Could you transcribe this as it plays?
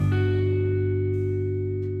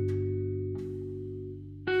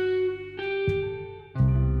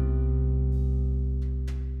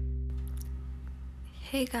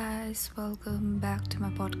Hey guys, welcome back to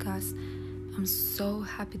my podcast. I'm so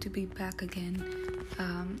happy to be back again.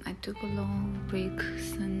 I took a long break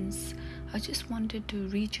since I just wanted to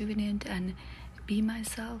rejuvenate and be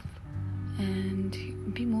myself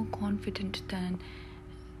and be more confident than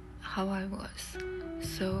how I was.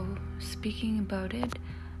 So, speaking about it,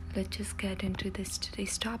 let's just get into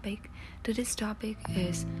today's topic. Today's topic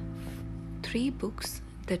is 3 books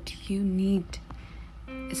that you need.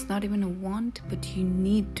 It's not even a want, but you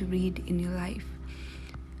need to read in your life.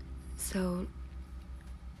 So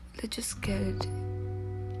let's just get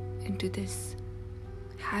into this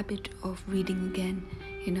habit of reading again.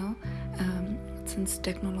 Since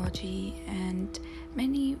technology and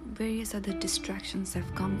many various other distractions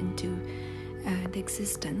have come into the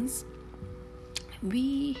existence,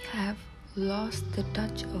 we have lost the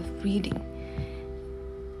touch of reading.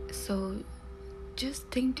 So just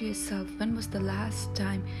think to yourself, when was the last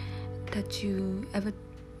time that you ever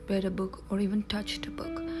read a book or even touched a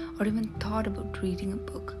book or even thought about reading a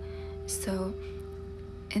book? So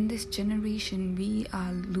in this generation, we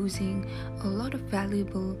are losing a lot of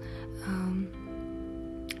valuable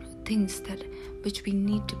things which we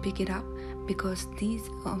need to pick it up, because these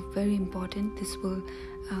are very important. This will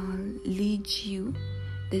lead you,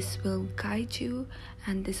 this will guide you,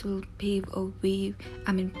 and this will pave a way,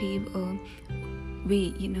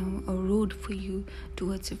 a road for you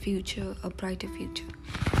towards a future, a brighter future.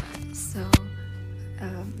 So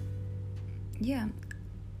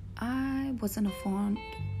I was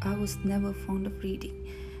never fond of reading.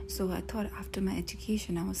 So I thought after my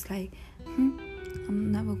education, I was like,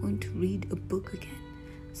 I'm never going to read a book again.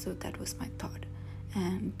 So that was my thought.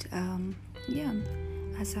 And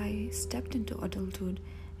as I stepped into adulthood,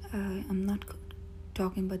 I'm not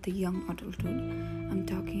talking about the young adulthood. I'm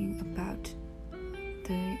talking about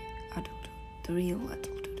the adulthood, the real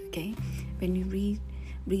adulthood. Okay, when you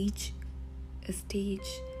reach a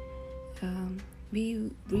stage,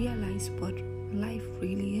 we realize what life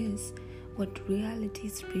really is, what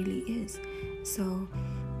realities really is. So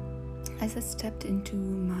as I stepped into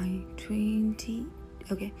my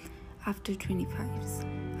after 25,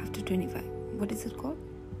 what is it called?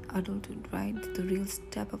 Adulthood, right? The real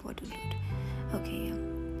step of adulthood. Okay,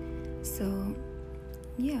 so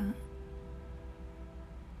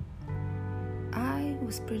I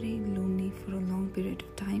was pretty lonely for a long period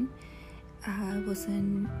of time. I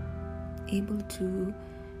wasn't able to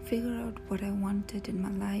figure out what I wanted in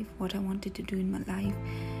my life, what I wanted to do in my life.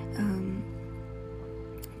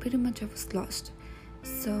 Pretty much I was lost.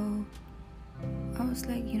 So I was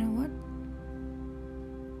like, you know what?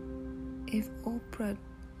 If Oprah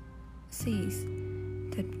says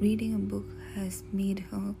that reading a book has made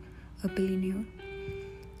her a billionaire,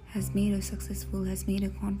 has made her successful, has made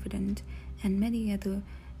her confident, and many other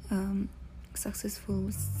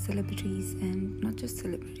successful celebrities, and not just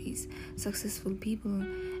celebrities, successful people,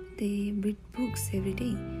 they read books every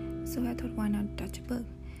day. So I thought, why not touch a book?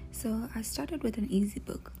 So I started with an easy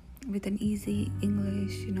book, with an easy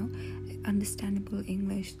English, understandable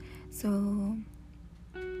English. So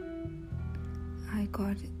I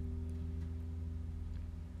got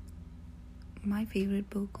my favorite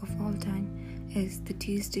book of all time is The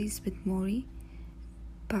Tuesdays with Morrie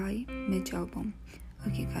by Mitch Albom.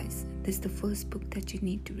 Okay guys, this is the first book that you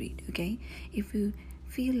need to read. Okay, if you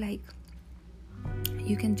feel like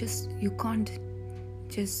you can't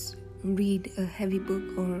just read a heavy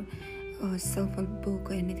book or a self-help book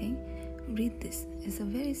or anything, read this. It's a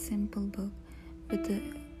very simple book, but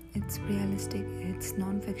it's realistic, it's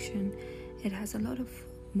non-fiction, it has a lot of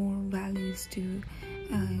more values to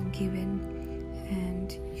give in,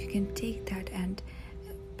 and you can take that and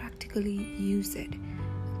practically use it.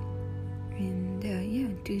 And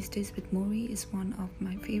Tuesdays with Morrie is one of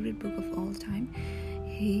my favorite book of all time.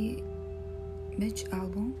 Mitch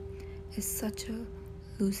Albom is such a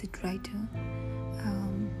lucid writer,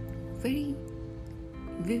 very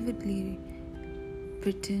vividly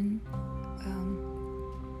written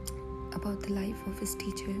about the life of his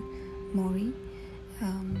teacher Morrie,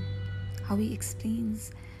 how he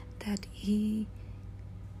explains that I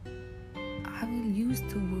will use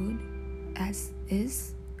the word as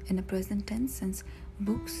is in a present tense, since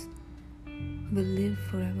books will live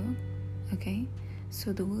forever. Okay,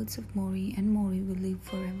 so the words of Morrie will live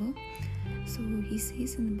forever. So he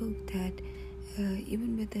says in the book that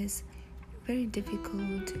even with this very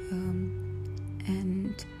difficult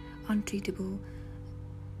and untreatable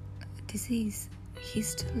disease, he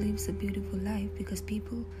still lives a beautiful life, because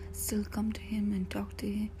people still come to him and talk to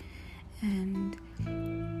him, and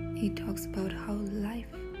he talks about how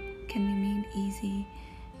life can be made easy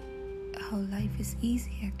how life is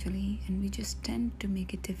easy actually, and we just tend to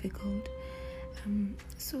make it difficult.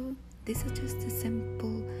 So these are just the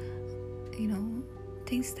simple,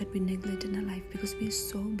 things that we neglect in our life because we are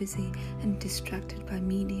so busy and distracted by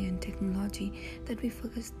media and technology that we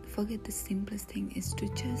forget the simplest thing is to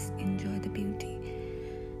just enjoy the beauty.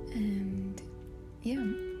 And yeah,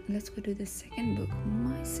 let's go to the second book.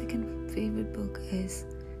 My second favorite book is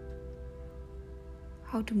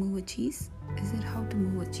How to Move a Cheese. Is it How to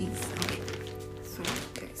Move a Cheese? Okay, so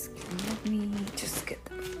guys, let me just get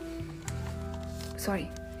the book.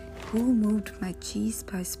 Sorry, Who Moved My Cheese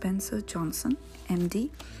by Spencer Johnson, MD.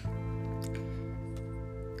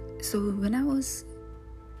 So when I was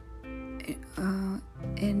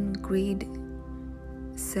in grade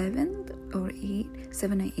 7 or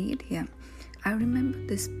 8, yeah, I remember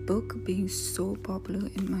this book being so popular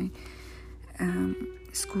in my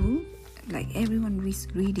school. Like everyone was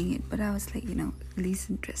reading it, but I was like, least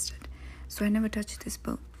interested. So I never touched this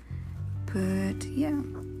book. But yeah,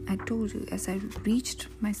 I told you, as I reached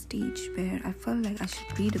my stage where I felt like I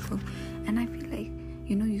should read a book, and I feel like,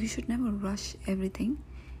 you should never rush everything.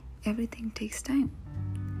 Everything takes time.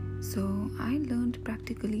 So I learned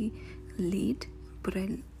practically late, but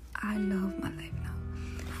I love my life now.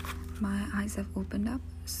 My eyes have opened up.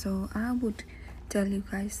 So I would tell you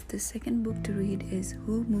guys the second book to read is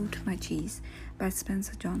Who Moved My Cheese by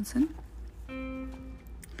Spencer Johnson.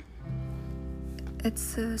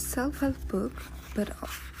 It's a self-help book, but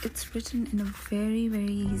it's written in a very,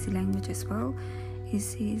 very easy language as well. He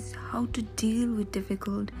says how to deal with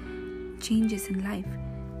difficult changes in life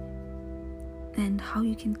and how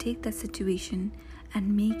you can take that situation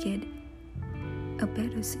and make it a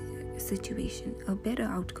better situation, a better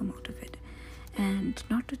outcome out of it, and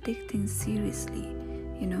not to take things seriously.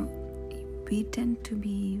 We tend to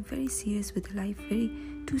be very serious with life, very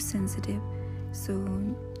too sensitive. So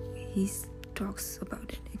he talks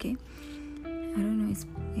about it. Okay, I don't know. It's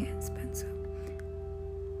Spencer.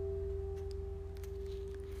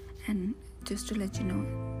 And just to let you know,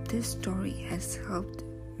 this story has helped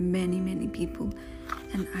many people,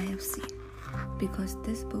 and I have seen, because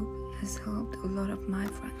this book has helped a lot of my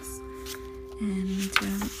friends. And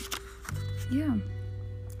yeah,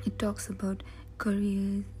 it talks about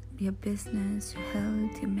career, your business, your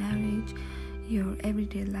health, your marriage, your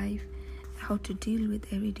everyday life, how to deal with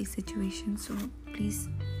everyday situations. So please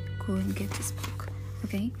go and get this book,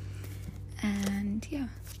 okay? And yeah,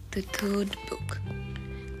 the third book,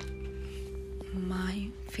 my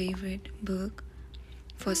favorite book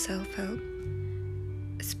for self-help,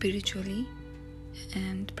 spiritually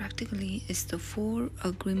and practically, is The 4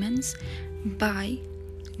 Agreements by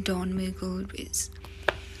Don Miguel Ruiz.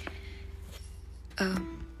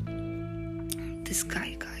 This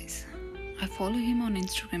guy, guys, I follow him on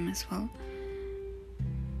Instagram as well.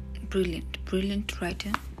 Brilliant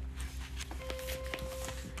writer.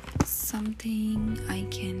 Something I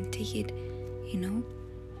can take it,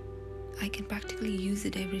 I can practically use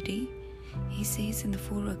it every day. He says in the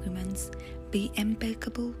 4 Agreements, be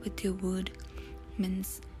impeccable with your word,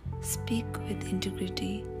 means speak with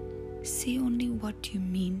integrity, say only what you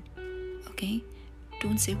mean, okay?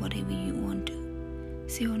 Don't say whatever you want to,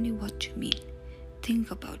 say only what you mean.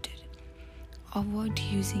 Think about it. Avoid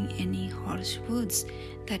using any harsh words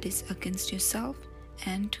that is against yourself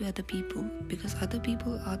and to other people, because other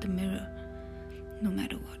people are the mirror, no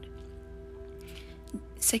matter what.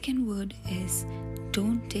 Second word is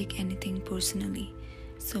don't take anything personally.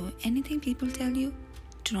 So anything people tell you,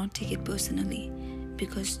 do not take it personally,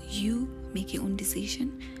 because you make your own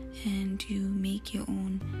decision and you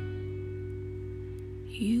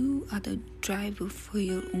are the driver for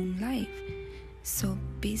your own life. So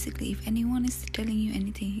basically, if anyone is telling you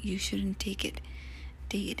anything, you shouldn't take it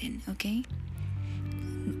in, okay?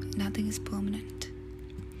 Nothing is permanent.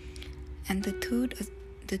 And the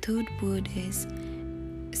third word is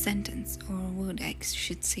sentence, or word I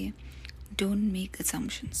should say, don't make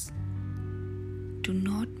assumptions. Do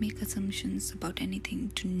not make assumptions about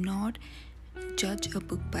anything. Do not judge a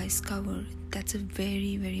book by its cover. That's a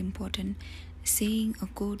very, very important saying, a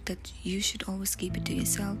quote that you should always keep it to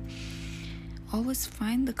yourself. Always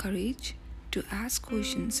find the courage to ask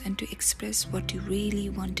questions and to express what you really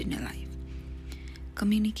want in your life.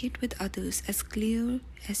 Communicate with others as clear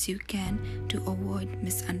as you can to avoid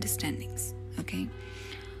misunderstandings, okay?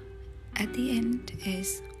 At the end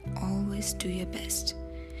is always do your best.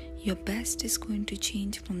 Your best is going to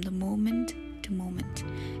change from the moment to moment.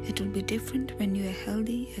 It will be different when you are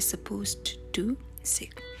healthy as opposed to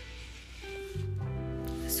sick.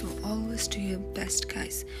 So always do your best,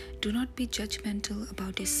 guys. Do not be judgmental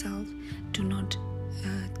about yourself. Do not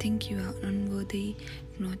think you are unworthy.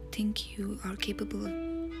 not think you are capable of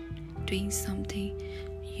doing something.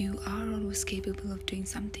 You are always capable of doing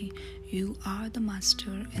something. You are the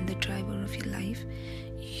master and the driver of your life.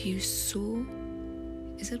 You sow.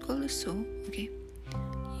 Is it called a sow? Okay.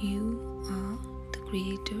 You are the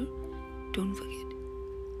creator. Don't forget.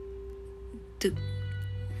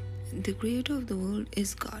 The creator of the world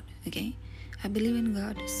is God. Okay. I believe in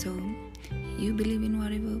God. So you believe in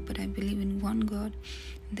whatever, but I believe in one God.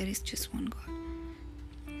 There is just one God.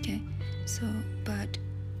 Okay. So, but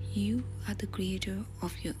you are the creator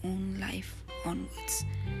of your own life onwards.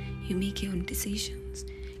 You make your own decisions.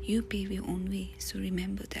 You pave your own way. So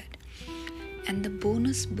remember that. And the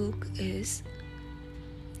bonus book is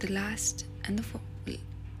the last and the fourth.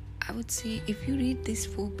 I would say if you read these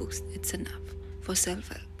 4 books, it's enough for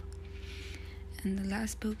self-help. And the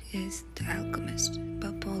last book is The Alchemist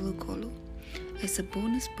by Paulo Coelho. It's a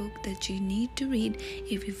bonus book that you need to read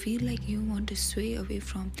if you feel like you want to sway away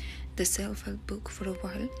from the self-help book for a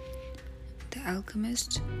while. The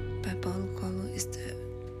Alchemist by Paulo Coelho is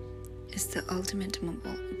the ultimate among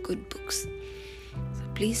all good books. So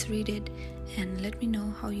please read it and let me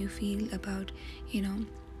know how you feel about,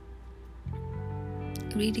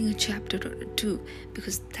 reading a chapter or 2,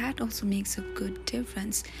 because that also makes a good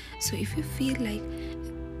difference. So if you feel like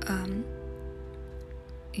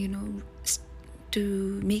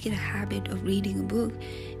to make it a habit of reading a book,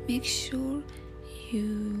 make sure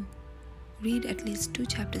you read at least 2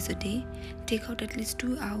 chapters a day. Take out at least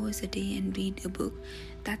 2 hours a day and read a book.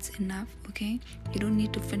 That's enough. Okay, you don't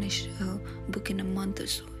need to finish a book in a month or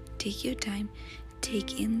so. Take your time,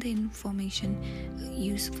 take in the information,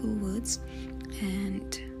 useful words,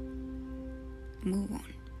 and move on.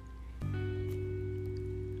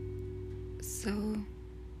 So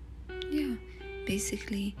yeah,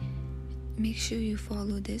 basically make sure you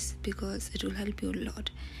follow this because it will help you a lot.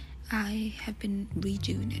 I have been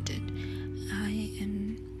rejuvenated. I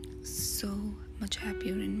am so much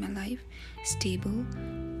happier in my life, stable,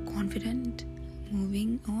 confident,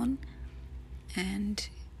 moving on, and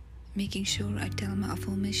making sure I tell my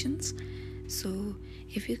affirmations. So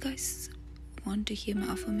if you guys want to hear my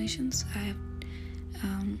affirmations, I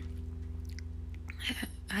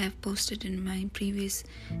have posted in my previous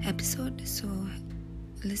episode, so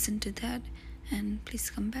listen to that and please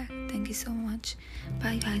come back. Thank you so much.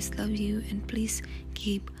 Bye guys, love you, and please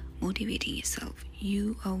keep motivating yourself.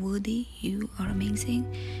 You are worthy, you are amazing,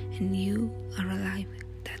 and you are alive.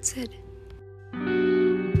 That's it.